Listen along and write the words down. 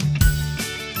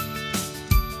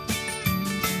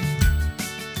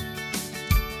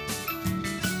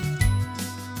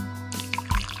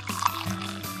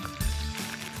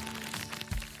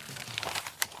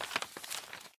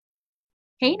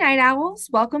Hey, Night Owls.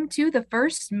 Welcome to the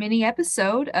first mini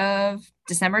episode of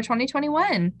December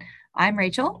 2021. I'm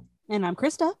Rachel. And I'm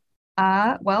Krista.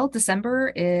 Well,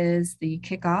 December is the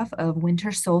kickoff of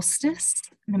winter solstice.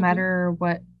 No Hmm. matter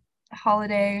what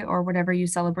holiday or whatever you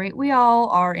celebrate, we all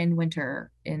are in winter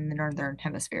in the Northern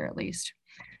Hemisphere, at least.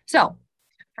 So,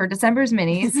 for December's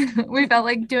minis, we felt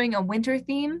like doing a winter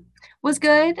theme was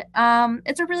good.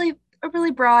 It's a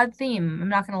really broad theme. I'm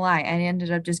not gonna lie. I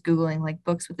ended up just Googling like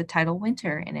books with the title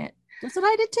winter in it. That's what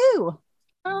I did too.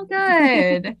 Oh,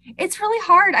 good. It's really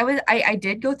hard. I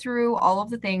did go through all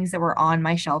of the things that were on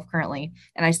my shelf currently,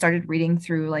 and I started reading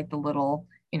through like the little,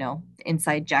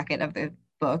 inside jacket of the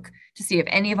book to see if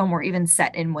any of them were even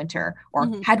set in winter or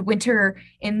Hmm. had winter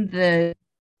in the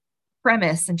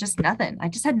premise, and just nothing. I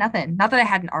just had nothing. Not that I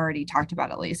hadn't already talked about,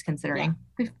 at least Yeah, considering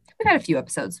we've had a few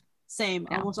episodes same.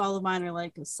 now. Almost all of mine are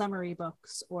like summary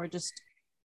books or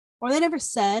they never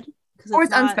said because Or it's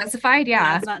it's not, unspecified, yeah,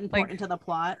 yeah. it's not Like important to the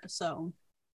plot. So,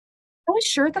 I was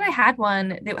sure that I had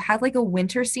one that had like a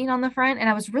winter scene on the front, and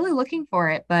I was really looking for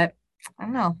it, but I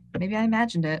don't know. Maybe I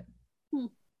imagined it. hmm.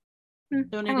 I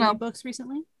Donate don't any know. books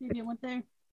recently? Maybe it went there.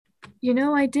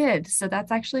 I did. So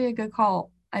that's actually a good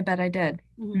call. I bet I did.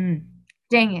 Hmm. Hmm.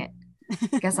 Dang it.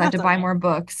 Guess I have That's to all buy right. more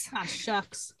books. Ah,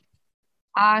 shucks.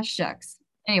 Ah, shucks.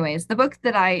 Anyways, the book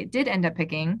that I did end up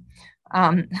picking,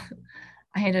 um,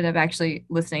 I ended up actually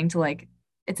listening to like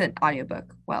it's an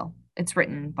audiobook. Well, it's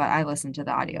written, but I listened to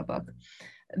the audiobook.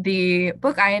 The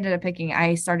book I ended up picking,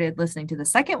 I started listening to the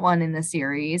second one in the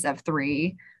series of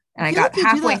three, I and I feel got like you do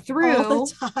halfway that all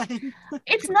the through. time.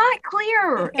 It's not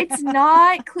clear. It's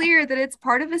not clear that it's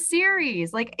part of a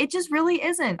series. Like it just really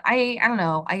isn't. I don't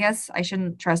know. I guess I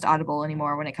shouldn't trust Audible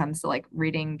anymore when it comes to like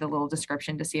reading the little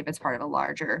description to see if it's part of a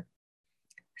larger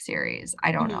series.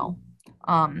 I don't Hmm. know.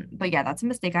 But yeah, that's a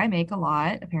mistake I make a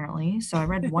lot, apparently. So I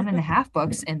read one and a half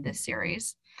books in this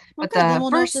series. Well, But good. Then the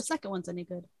we'll know if the first, second one's any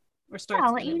good or yeah, starts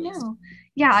I'll let good at you least. know.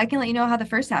 Yeah, I can let you know how the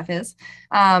first half is.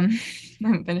 Um, I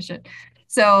haven't finished it.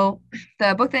 So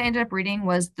the book that I ended up reading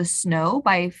was The Snow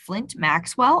by Flint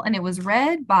Maxwell, and it was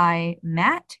read by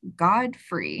Matt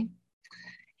Godfrey.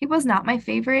 He was not my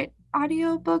favorite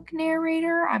audiobook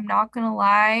narrator. I'm not gonna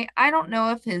lie. I don't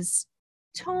know if his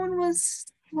tone was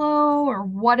slow or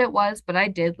what it was, but I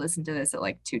did listen to this at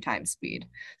like two times speed.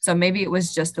 So maybe it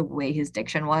was just the way his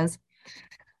diction was.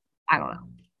 I don't know.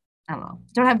 I don't know.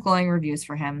 Don't have glowing reviews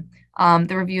for him.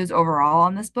 The reviews overall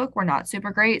on this book were not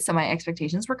super great, so my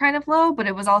expectations were kind of low, but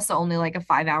it was also only like a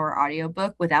 5 hour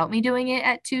audiobook without me doing it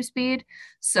at two speed.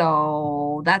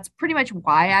 So that's pretty much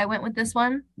why I went with this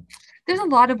one. There's a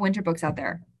lot of winter books out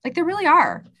there. Like there really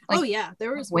are. Oh Like yeah,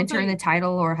 there have was once winter in I the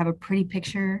title or have a pretty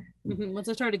picture. Once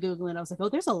I started Googling, I was like, oh,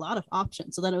 there's a lot of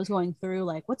options. So then I was going through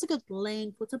like, what's a good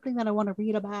length? What's something that I want to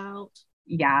read about?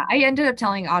 Yeah, I ended up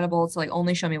telling Audible to like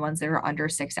only show me ones that were under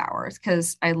 6 hours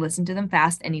because I listened to them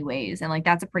fast anyways, and like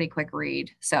that's a pretty quick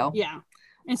read. So Yeah.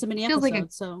 And so many feels like a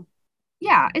episodes. So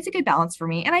yeah, it's a good balance for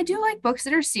me. And I do like books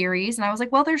that are series, and I was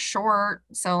like, well, they're short,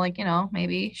 so like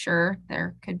maybe sure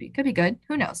there could be good.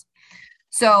 Who knows?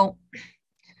 So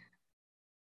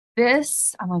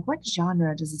this, I'm like, what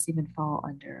genre does this even fall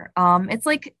under? It's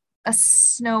like a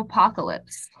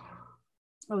snowpocalypse.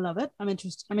 I love it. I'm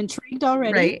interested. I'm intrigued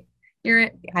already.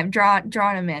 Right. I'm drawing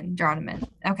them in, drawing them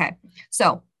in. Okay.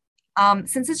 So,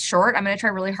 since it's short, I'm gonna try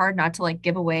really hard not to like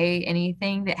give away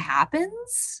anything that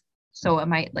happens. So I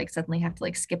might like suddenly have to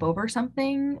like skip over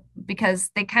something because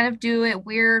they kind of do it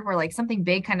weird where like something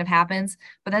big kind of happens,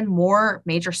 but then more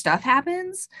major stuff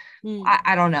happens. Mm.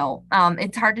 I don't know.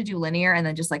 It's hard to do linear and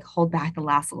then just like hold back the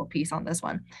last little piece on this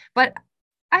one. But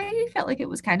I felt like it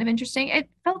was kind of interesting. It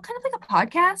felt kind of like a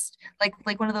podcast,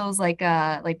 like one of those like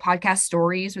podcast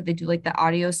stories where they do like the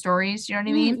audio stories. You know what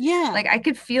I Mm, mean? yeah. Like I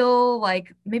could feel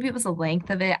like maybe it was the length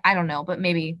of it. I don't know, but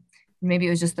maybe it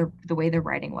was just the way the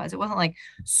writing was. It wasn't like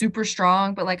super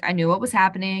strong, but like I knew what was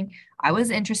happening. I was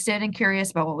interested and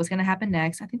curious about what was going to happen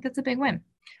next. I think that's a big win.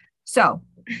 So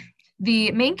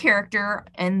the main character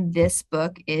in this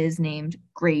book is named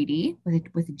Grady with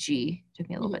a G. Took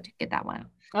me a little Mhm. bit to get that one out.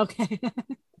 Okay.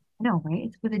 No, right?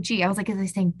 It's with a G. I was like, is they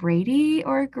saying Brady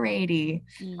or Grady?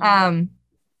 Mm. Um,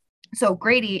 so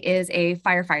Grady is a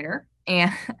firefighter,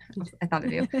 and I thought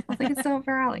of you. I was like, it's so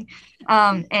for Alley.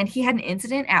 And he had an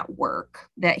incident at work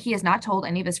that he has not told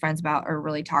any of his friends about or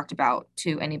really talked about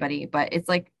to anybody, but it's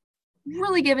like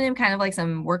really giving him kind of like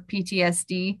some work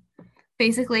PTSD,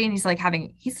 basically. And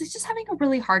he's just having a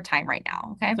really hard time right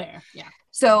now. Okay. Fair. Yeah.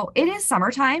 So it is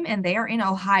summertime and they are in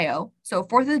Ohio. So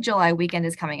 4th of July weekend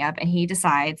is coming up and he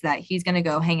decides that he's going to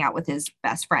go hang out with his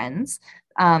best friends,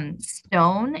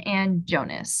 Stone and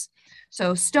Jonas.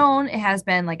 So Stone has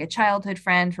been like a childhood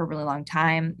friend for a really long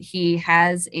time. He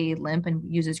has a limp and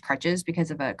uses crutches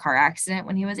because of a car accident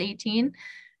when he was 18.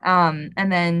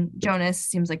 And then Jonas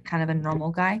seems like kind of a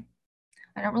normal guy.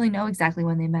 I don't really know exactly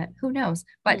when they met. Who knows?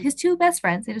 But Hmm. his two best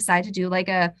friends, they decide to do like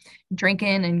a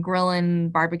drinking and grilling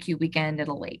barbecue weekend at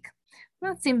a lake.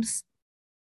 Well, that seems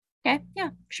okay. Yeah,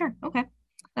 sure. Okay.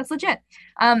 That's legit.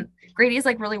 Grady is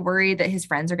like really worried that his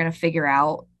friends are gonna figure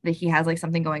out that he has like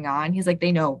something going on. He's like,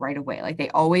 they know right away. Like they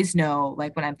always know,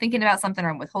 like when I'm thinking about something or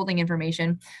I'm withholding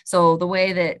information. So the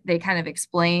way that they kind of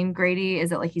explain Grady is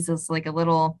that like he's just like a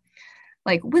little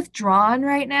like withdrawn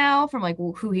right now from like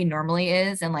who he normally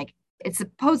is. And like it's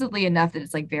supposedly enough that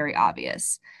it's like very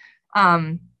obvious.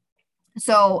 Um,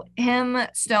 so him,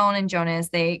 Stone, and Jonas,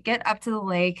 they get up to the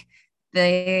lake.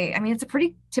 I mean, it's a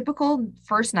pretty typical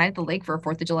first night at the lake for a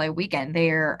 4th of July weekend.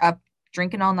 They're up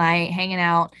drinking all night, hanging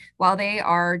out. While they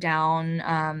are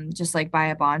down, just like by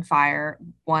a bonfire,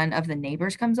 one of the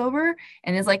neighbors comes over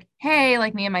and is like, "Hey,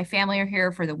 like me and my family are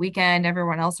here for the weekend.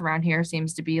 Everyone else around here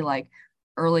seems to be like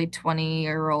early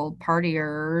 20-year-old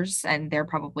partiers, and they're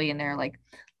probably in their like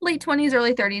late 20s,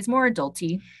 early 30s, more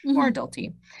Hmm.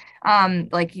 adulty."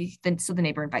 Like so the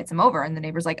neighbor invites him over, and the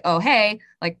neighbor's like, "Oh, hey,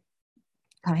 like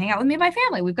come hang out with me and my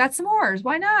family. We've got s'mores.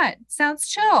 Why not? Sounds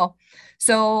chill."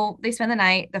 So they spend the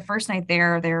night. The first night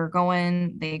there,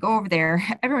 they go over there.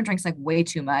 Everyone drinks like way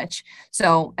too much.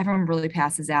 So everyone really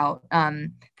passes out.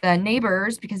 The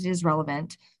neighbors, because it is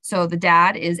relevant. So the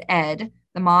dad is Ed,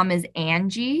 the mom is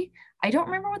Angie. I don't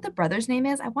remember what the brother's name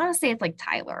is. I want to say it's like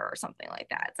Tyler or something like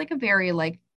that. It's like a very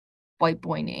like white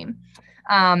boy name.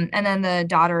 And then the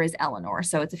daughter is Eleanor.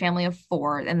 So it's a family of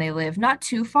four, and they live not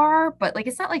too far, but like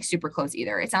it's not like super close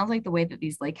either. It sounds like the way that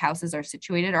these lake houses are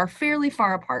situated are fairly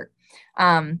far apart.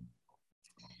 Um,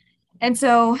 and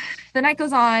so the night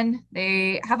goes on.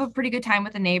 They have a pretty good time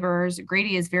with the neighbors.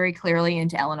 Grady is very clearly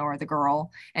into Eleanor, the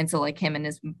girl. And so like him and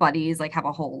his buddies like have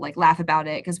a whole like laugh about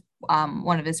it because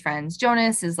one of his friends,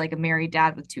 Jonas, is like a married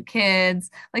dad with two kids.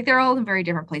 Like they're all in very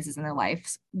different places in their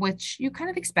lives, which you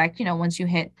kind of expect, once you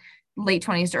hit late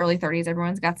 20s to early 30s,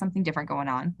 everyone's got something different going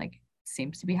on. Like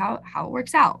seems to be how it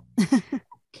works out.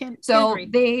 Can So agree.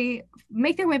 they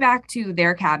make their way back to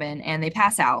their cabin and they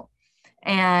pass out.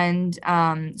 And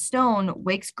Stone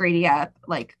wakes Grady up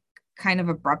like kind of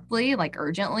abruptly, like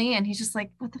urgently, and he's just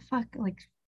like, "What the fuck? Like,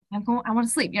 I want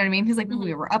to sleep." You know what I mean? He's like,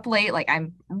 "We Hmm. were up late. Like,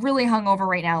 I'm really hungover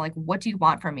right now. Like, what do you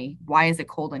want from me? Why is it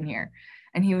cold in here?"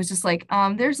 And he was just like,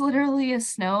 there's literally a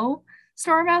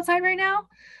snowstorm outside right now."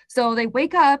 So they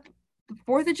wake up the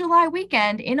 4th of July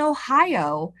weekend in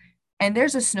Ohio, and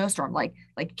there's a snowstorm. Like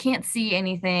can't see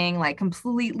anything, like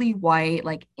completely white,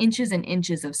 like inches and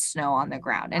inches of snow on the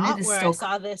ground, and it Not is where I still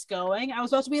saw this going. I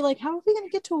was about to be like, how are we going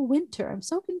to get to a winter? I'm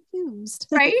so confused.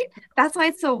 right. That's why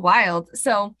it's so wild.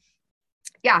 So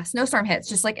yeah, snowstorm hits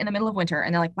just like in the middle of winter,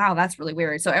 and they're like, "Wow, that's really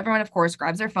weird." So everyone, of course,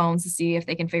 grabs their phones to see if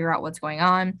they can figure out what's going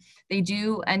on. They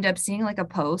do end up seeing like a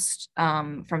post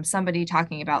from somebody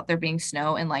talking about there being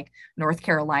snow in like North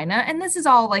Carolina, and this is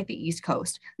all like the East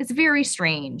Coast. It's very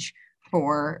strange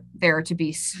for there to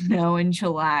be snow in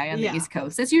July on the Yeah. East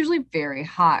Coast. It's usually very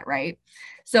hot, right?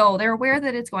 So they're aware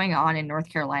that it's going on in North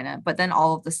Carolina, but then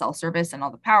all of the cell service and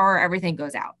all the power, everything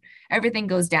goes out. Everything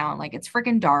goes down. Like it's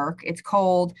freaking dark. It's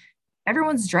cold.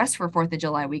 Everyone's dressed for 4th of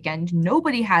July weekend.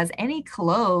 Nobody has any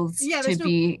clothes Yeah, to there's no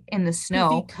be in the poofy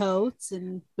snow. coats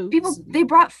and boots. People, they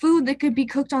brought food that could be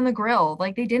cooked on the grill.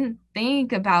 Like they didn't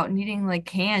think about needing like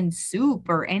canned soup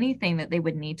or anything that they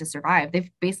would need to survive. They've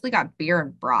basically got beer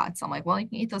and brats. I'm like, well, you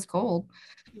can eat those cold.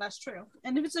 That's true.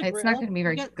 And if it's a It's not grill, going to be you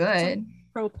very get some good.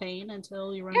 propane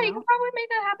until you run Yeah, you can out. probably make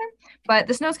that happen. But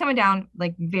the snow's coming down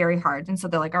like very hard. And so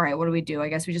they're like, all right, what do we do? I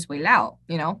guess we just wait it out.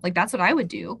 Like that's what I would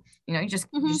do. You're Hmm.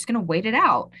 just gonna wait it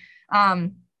out.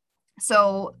 Um,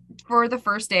 so for the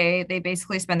first day, they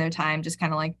basically spend their time just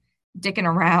kind of like dicking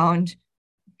around,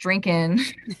 drinking,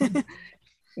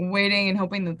 waiting and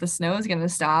hoping that the snow is gonna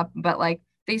stop. But like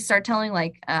they start telling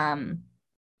like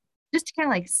just to kind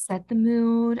of like set the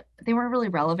mood. They weren't really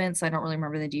relevant, so I don't really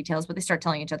remember the details, but they start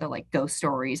telling each other like ghost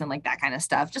stories and like that kind of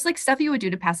stuff. Just like stuff you would do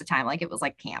to pass the time, like it was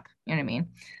like camp. You know what I mean?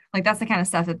 Like that's the kind of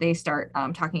stuff that they start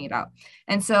talking about.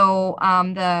 And so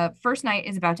the first night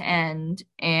is about to end,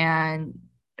 and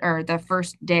or the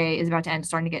first day is about to end,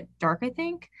 starting to get dark, I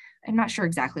think. I'm not sure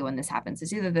exactly when this happens.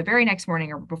 It's either the very next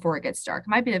morning or before it gets dark. It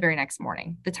might be the very next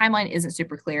morning. The timeline isn't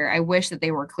super clear. I wish that they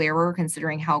were clearer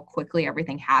considering how quickly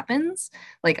everything happens.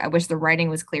 Like, I wish the writing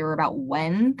was clearer about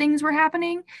when things were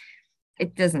happening.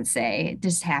 It doesn't say, it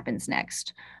just happens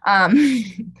next. Um,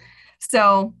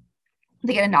 so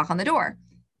they get a knock on the door.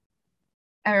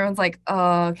 everyone's like,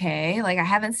 oh, okay, like I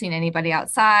haven't seen anybody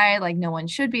outside, like no one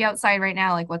should be outside right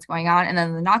now, like what's going on? And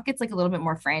then the knock gets like a little bit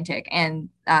more frantic, and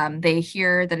they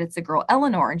hear that it's the girl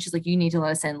Eleanor, and she's like, you need to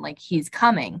let us in, like he's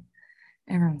coming.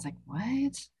 Everyone's like, what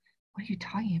are you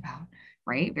talking about?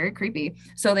 Right? Very creepy.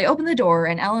 So they open the door,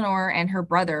 and Eleanor and her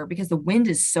brother, because the wind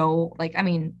is so, like, I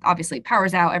mean, obviously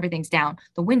power's out, everything's down.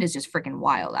 The wind is just freaking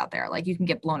wild out there. Like you can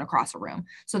get blown across a room.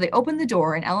 So they open the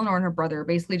door, and Eleanor and her brother are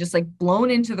basically just like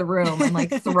blown into the room and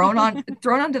like thrown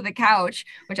onto the couch,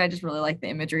 which I just really like the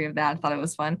imagery of that. I thought it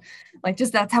was fun. Like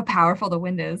just that's how powerful the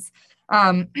wind is.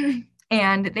 Um,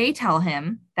 and they tell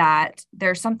him that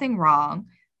there's something wrong,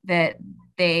 that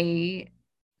they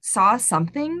saw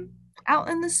something out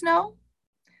in the snow.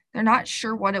 They're not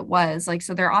sure what it was. Like,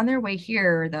 so they're on their way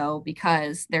here though,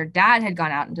 because their dad had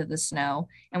gone out into the snow.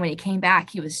 And when he came back,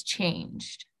 he was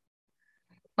changed.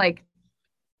 Like,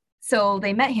 so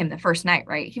they met him the first night,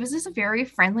 right? He was just a very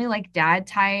friendly, like dad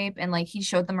type. And like he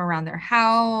showed them around their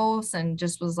house and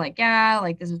just was like, yeah,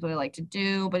 like this is what I like to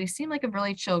do. But he seemed like a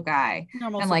really chill guy.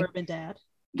 Normal And like, suburban dad.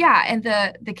 yeah, and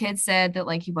the kid said that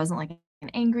like he wasn't like an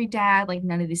angry dad, like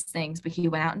none of these things, but he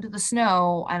went out into the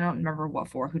snow. I don't remember what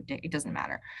for, who did, it doesn't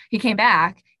matter. He came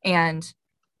back and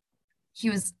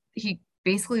he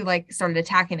basically like started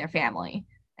attacking their family.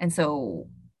 And so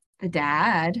the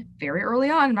dad, very early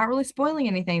on, I'm not really spoiling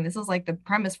anything. This is like the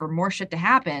premise for more shit to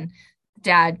happen.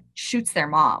 Dad shoots their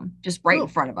mom just right in Oh,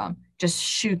 front of him, just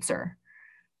shoots her.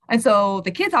 And so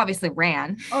the kids obviously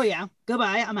ran. oh yeah.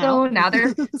 Goodbye. I'm out.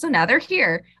 So now they're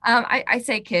here. I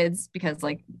say kids because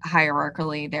like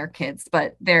hierarchically they're kids,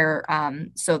 but they're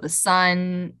so the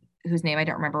son, whose name I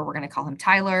don't remember, we're gonna call him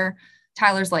Tyler.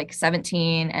 Tyler's like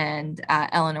 17, and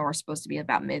Eleanor is supposed to be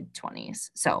about mid-20s.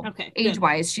 So Okay, age good.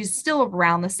 wise, she's still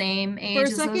around the same For age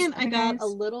a as those second, I other got a guys.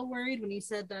 little worried when you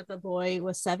said that the boy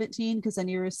was 17, because then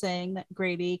you were saying that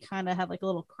Grady kind of had like a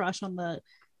little crush on the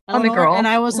On the Eleanor. And girl,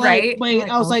 I was like, right? I'm wait, like,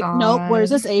 I was oh like, nope, where's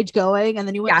God. this age going? And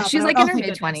then you went Yeah, up and she's I went, like in oh, her thank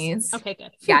mid goodness. 20s. Okay,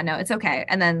 good. Yeah, Phew. no, it's okay.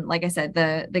 And then, like I said,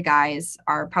 the guys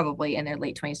are probably in their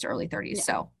late 20s to early 30s. Yeah.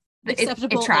 So it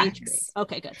Acceptable age grade. tracks.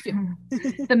 Okay, good. Phew.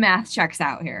 The math checks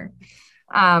out here.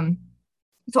 Um,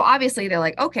 so obviously they're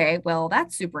like, okay, well,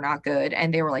 that's super not good.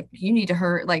 And they were like, you need to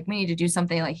hurt, like, we need to do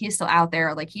something. Like, he's still out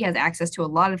there. Like, he has access to a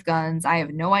lot of guns. I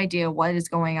have no idea what is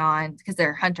going on because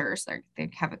they're hunters. They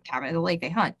have a cabin at the lake, they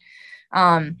hunt.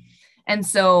 Um, and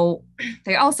so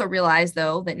they also realize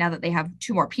though that now that they have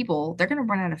two more people, they're gonna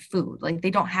run out of food. Like they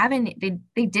don't have any,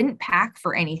 they didn't pack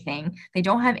for anything. They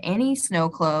don't have any snow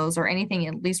clothes or anything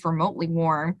at least remotely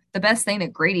warm. The best thing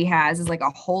that Grady has is like a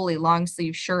holy long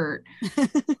sleeve shirt.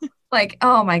 Like,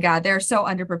 oh my God, they're so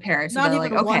underprepared. So Not they're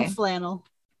like, even one okay, flannel.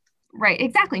 right,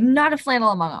 exactly. Not a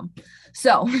flannel among them.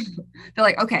 So they're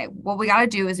like, okay, what we got to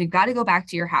do is we've got to go back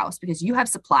to your house because you have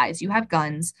supplies, you have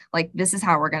guns. Like, this is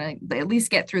how we're going to at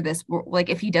least get through this. Like,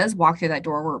 if he does walk through that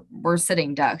door, we're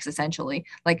sitting ducks essentially.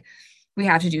 Like, we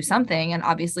have to do something. And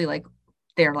obviously, like,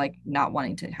 they're like not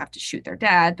wanting to have to shoot their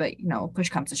dad, but you know, push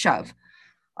comes to shove.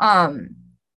 Um,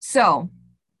 so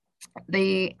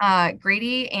the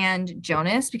Grady and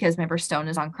Jonas, because remember, Stone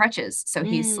is on crutches, so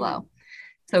he's Mm. slow.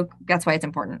 So that's why it's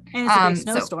important. And it's a big So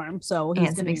snowstorm, so and he's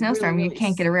it's a going to big be really, snowstorm. You really,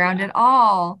 can't get around yeah, at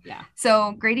all. yeah.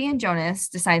 So Grady and Jonas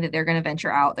decide that they're going to venture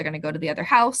out. They're going to go to the other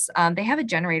house. They have a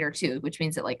generator too, which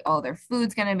means that like, oh, their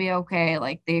food's going to be okay.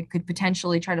 Like they could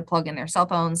potentially try to plug in their cell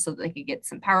phones so that they could get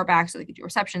some power back, so they could do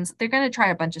receptions. They're going to try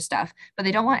a bunch of stuff, but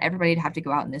they don't want everybody to have to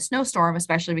go out in this snowstorm,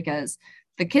 especially because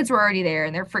the kids were already there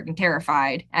and they're freaking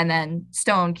terrified. And then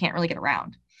Stone can't really get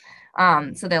around.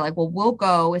 So they're like, well, we'll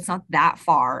go. It's not that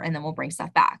far, and then we'll bring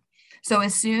stuff back. So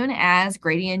as soon as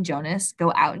Grady and Jonas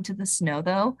go out into the snow,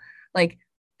 though, like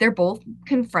they're both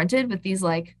confronted with these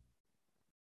like,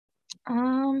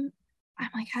 I'm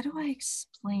like, how do I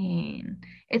explain?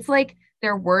 It's like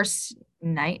their worst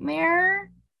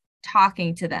nightmare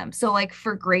talking to them. So like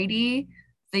for Grady,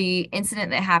 the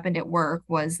incident that happened at work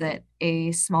was that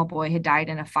a small boy had died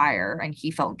in a fire and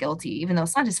he felt guilty, even though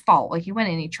it's not his fault. Like he went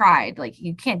and he tried, like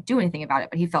you can't do anything about it,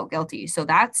 but he felt guilty. So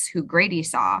that's who Grady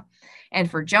saw. And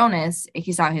for Jonas,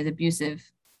 he saw his abusive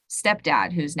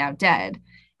stepdad who's now dead.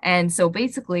 And so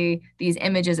basically, these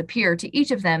images appear to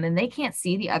each of them, and they can't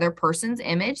see the other person's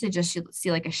image. They just see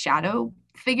like a shadow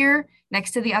figure next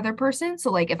to the other person.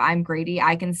 So, like, if I'm Grady,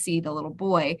 I can see the little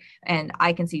boy, and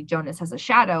I can see Jonas as a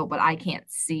shadow, but I can't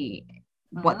see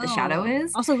what the shadow Oh,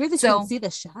 is. also weird that you can So, see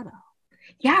the shadow.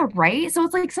 yeah, right. So,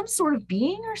 it's like some sort of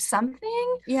being or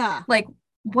something. Yeah. Like,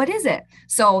 what is it?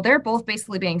 So, they're both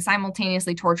basically being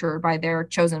simultaneously tortured by their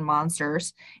chosen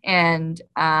monsters. And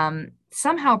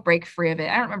somehow break free of it.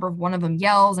 I don't remember if one of them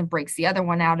yells and breaks the other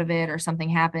one out of it or something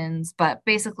happens, but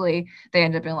basically they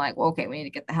end up being like, well, okay, we need to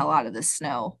get the hell out of this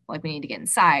snow. Like, we need to get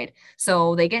inside.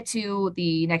 So they get to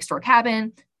the next door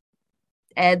cabin.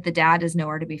 Ed, the dad, is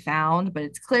nowhere to be found, but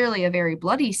it's clearly a very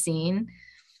bloody scene.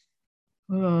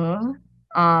 I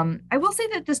will say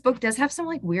that this book does have some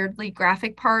like weirdly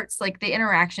graphic parts, like the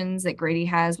interactions that Grady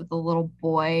has with the little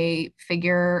boy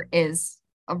figure is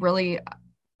a really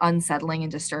unsettling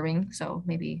and disturbing. So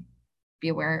maybe be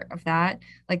aware of that.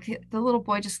 Like the little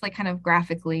boy just like kind of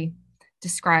graphically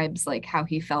describes like how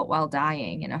he felt while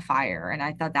dying in a fire, and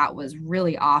I thought that was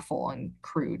really awful and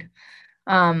crude.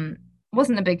 Um,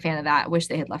 wasn't a big fan of that. Wish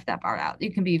they had left that part out.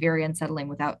 It can be very unsettling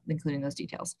without including those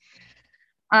details.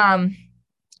 Um,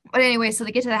 but anyway, so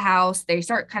they get to the house. They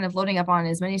start kind of loading up on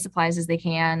as many supplies as they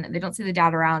can. They don't see the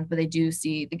dad around, but they do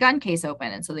see the gun case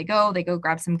open. And so they go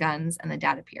grab some guns, and the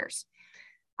dad appears.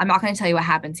 I'm not going to tell you what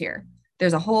happens here.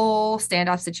 There's a whole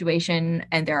standoff situation,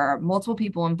 and there are multiple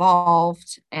people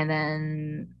involved, and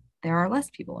then there are less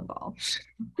people involved.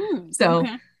 So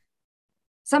Okay.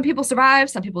 some people survive,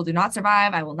 some people do not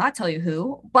survive. I will not tell you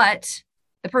who, but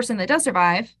the person that does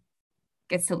survive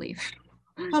gets to leave.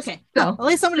 Okay. So at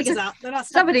least somebody gets out. They're not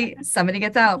somebody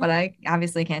gets out, but I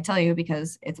obviously can't tell you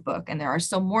because it's a book, and there are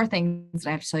still more things that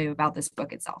I have to tell you about this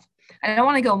book itself. I don't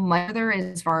want to go further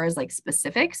as far as like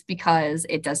specifics because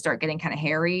it does start getting kind of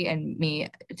hairy and me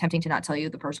attempting to not tell you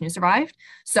the person who survived.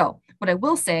 So what I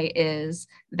will say is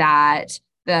that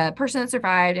the person that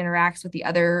survived interacts with the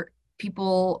other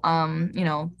people,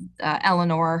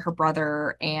 Eleanor, her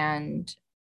brother, and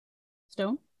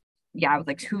Stone. yeah, I was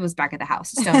like, who was back at the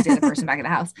house? Stone's the other person back at the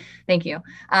house. Thank you.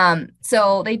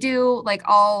 So they do like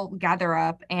all gather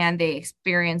up and they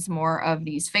experience more of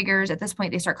these figures. At this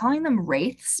point, they start calling them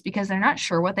wraiths because they're not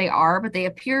sure what they are, but they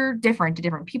appear different to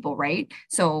different people, right?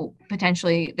 So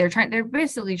potentially they're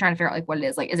basically trying to figure out like what it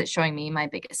is. Like, is it showing me my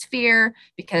biggest fear?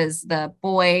 Because the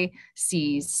boy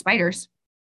sees spiders.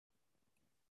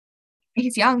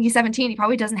 He's young, he's 17. He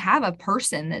probably doesn't have a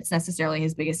person that's necessarily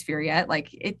his biggest fear yet.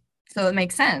 So it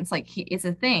makes sense. Like it's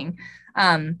a thing.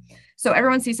 So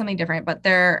everyone sees something different, but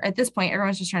they're at this point,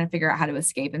 everyone's just trying to figure out how to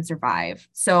escape and survive.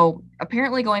 So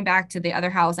apparently going back to the other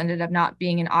house ended up not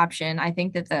being an option. I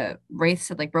think that the wraiths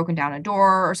had like broken down a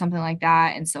door or something like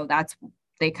that. And so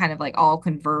they kind of like all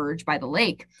converge by the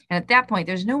lake. And at that point,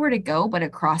 there's nowhere to go but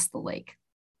across the lake.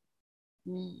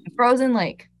 A frozen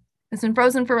lake. It's been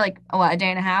frozen for like, a day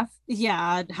and a half?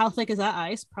 Yeah. How thick is that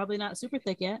ice? Probably not super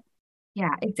thick yet.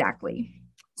 Yeah, exactly.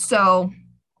 So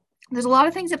there's a lot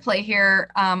of things at play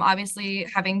here. Obviously,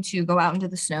 having to go out into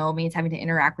the snow means having to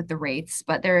interact with the wraiths,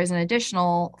 but there is an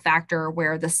additional factor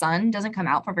where the sun doesn't come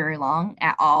out for very long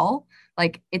at all.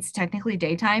 Like it's technically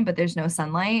daytime, but there's no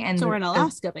sunlight. And So we're in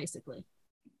Alaska, basically.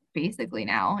 basically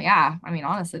now, yeah. I mean,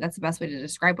 honestly, that's the best way to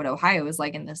describe what Ohio is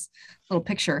like in this little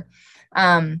picture.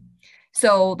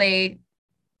 So they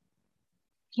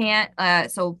can't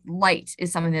so light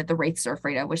is something that the wraiths are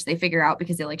afraid of, which they figure out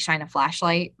because they like shine a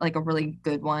flashlight, like a really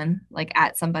good one, like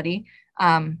at somebody,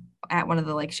 at one of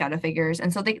the like shadow figures.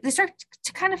 And so they start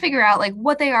to kind of figure out like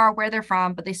what they are, where they're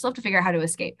from, but they still have to figure out how to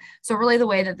escape. So really the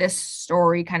way that this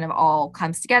story kind of all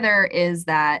comes together is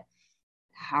that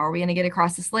how are we going to get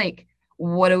across this lake?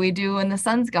 What do we do when the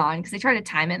sun's gone? Because they try to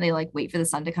time it and they like wait for the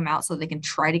sun to come out so they can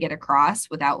try to get across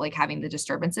without like having the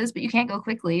disturbances, but you can't go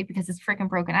quickly because it's freaking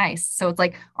broken ice. So it's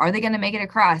like, are they going to make it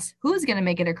across? Who's going to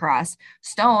make it across?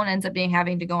 Stone ends up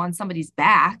having to go on somebody's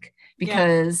back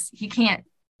because he can't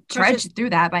trudge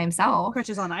through that by himself.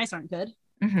 Crutches on ice aren't good.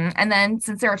 And then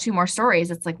since there are two more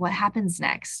stories, it's like, what happens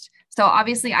next? So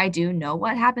obviously I do know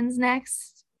what happens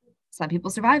next. Some people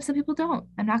survive, some people don't.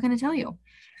 I'm not going to tell you.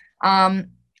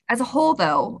 As a whole,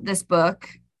 though, this book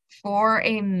for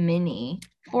a mini,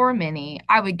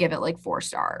 I would give it like 4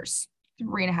 stars,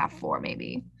 3.5, 4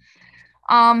 maybe.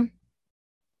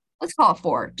 Let's call it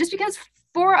 4, just because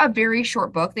for a very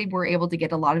short book, they were able to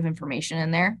get a lot of information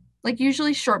in there. Like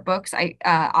usually short books, I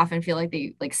often feel like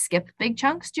they like skip big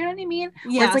chunks. Do you know what I mean?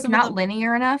 Yeah, where it's like not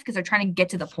linear enough because they're trying to get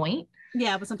to the point.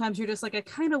 Yeah, but sometimes you're just like, I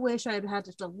kind of wish I had had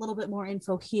just a little bit more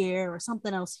info here or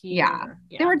something else here. Yeah.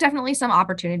 There were definitely some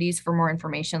opportunities for more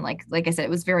information. Like I said, it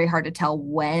was very hard to tell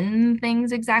when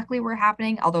things exactly were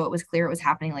happening, although it was clear it was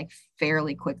happening like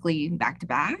fairly quickly back to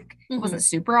back. It wasn't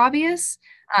super obvious.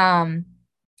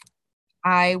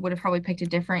 I would have probably picked a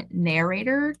different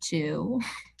narrator too.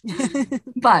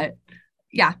 But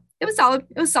yeah, it was solid.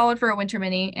 It was solid for a winter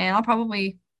mini, and I'm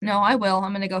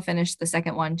going to go finish the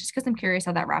second one just because I'm curious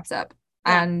how that wraps up.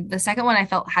 Yeah. And the second one I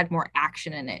felt had more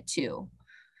action in it too.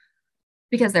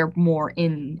 because they're more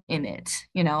in it,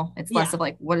 you know. It's less Yeah. of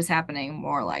like what is happening,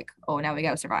 more like, oh, now we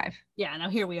got to survive. Yeah. Now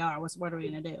here we are. What are we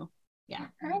gonna do? Yeah.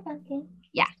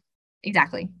 Yeah,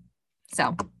 exactly.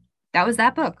 So that was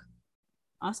that book.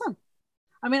 Awesome.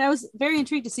 I mean, I was very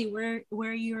intrigued to see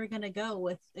where you were gonna go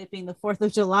with it being the 4th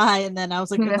of July, and then I was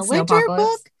like, in The the winter book.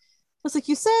 snowpocalypse. I was like,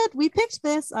 you said we picked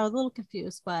this. I was a little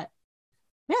confused, but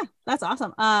yeah, that's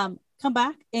awesome. Come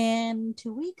back in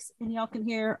 2 weeks, and y'all can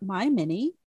hear my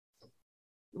mini.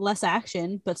 Less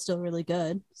action, but still really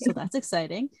good. So that's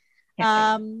exciting.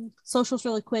 Socials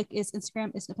really quick is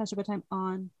Instagram is Pastor Bedtime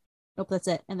on. Nope, that's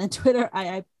it. And then Twitter,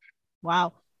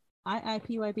 wow,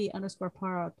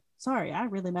 IIPYB_pod. Sorry, I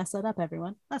really messed that up,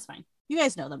 everyone. That's fine. You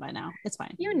guys know them by now. It's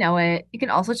fine. You know it. You can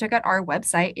also check out our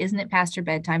website,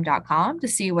 isn'titpastorbedtime.com, to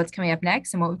see what's coming up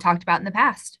next and what we've talked about in the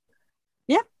past.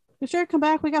 Yeah, for sure. Come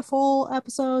back. We got full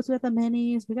episodes with the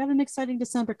minis. We got an exciting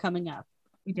December coming up.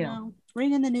 We do.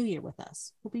 Bring in the new year with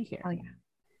us. We'll be here. Oh, yeah.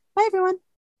 Bye, everyone.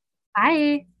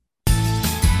 Bye.